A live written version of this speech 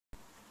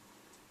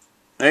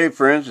Hey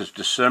friends, it's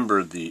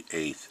December the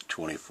 8th,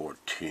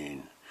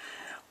 2014.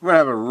 We're going to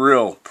have a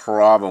real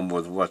problem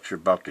with what you're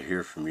about to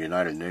hear from the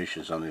United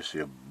Nations on this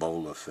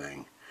Ebola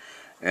thing.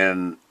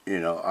 And,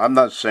 I'm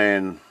not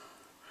saying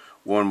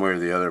one way or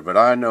the other, but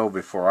I know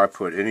before I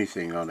put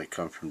anything on that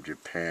comes from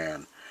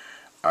Japan,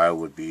 I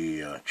would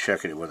be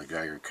checking it with a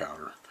Geiger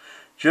counter.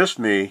 Just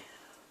me.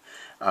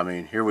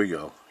 Here we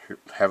go.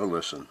 Have a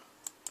listen.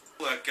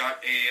 Got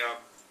a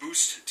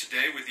boost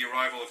today with the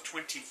arrival of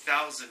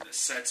 20,000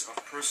 sets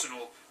of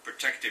personal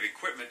protective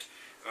equipment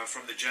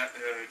from the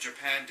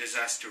Japan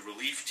Disaster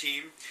Relief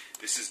Team.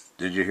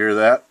 Did you hear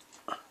that?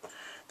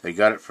 They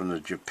got it from the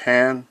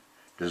Japan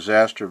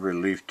Disaster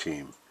Relief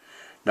Team.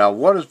 Now,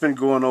 what has been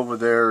going over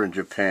there in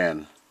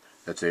Japan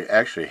that they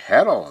actually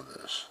had all of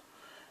this?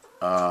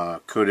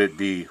 Could it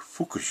be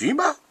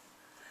Fukushima?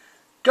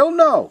 Don't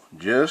know.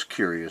 Just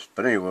curious.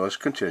 But anyway, let's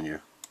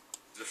continue.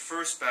 The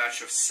first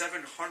batch of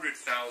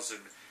 700,000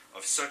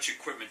 of such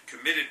equipment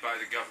committed by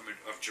the government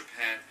of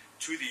Japan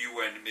to the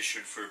UN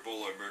mission for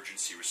Ebola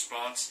emergency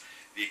response.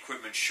 The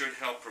equipment should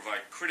help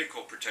provide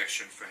critical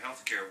protection for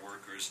healthcare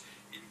workers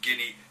in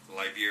Guinea,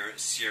 Liberia,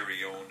 Sierra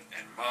Leone,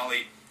 and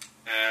Mali.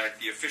 At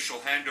the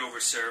official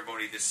handover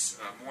ceremony this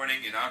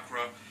morning in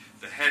Accra,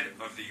 the head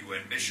of the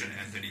UN mission,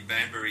 Anthony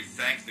Banbury,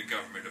 thanked the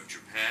government of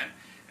Japan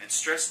and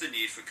stressed the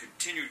need for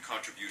continued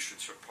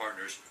contributions from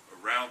partners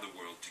around the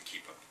world to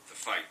keep up the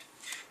fight.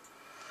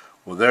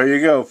 Well, there you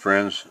go,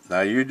 friends.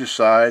 Now you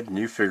decide and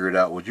you figure it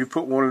out. Would you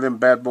put one of them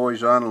bad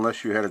boys on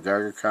unless you had a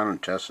Geiger counter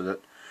and tested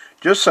it?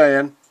 Just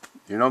saying.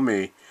 You know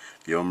me,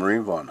 the old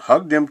Marine Vaughn.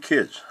 Hug them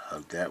kids.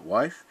 Hug that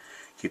wife.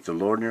 Keep the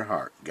Lord in your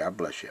heart. God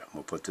bless you.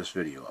 We'll put this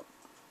video up.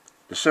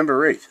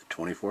 December 8th,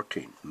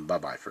 2014.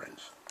 Bye-bye,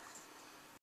 friends.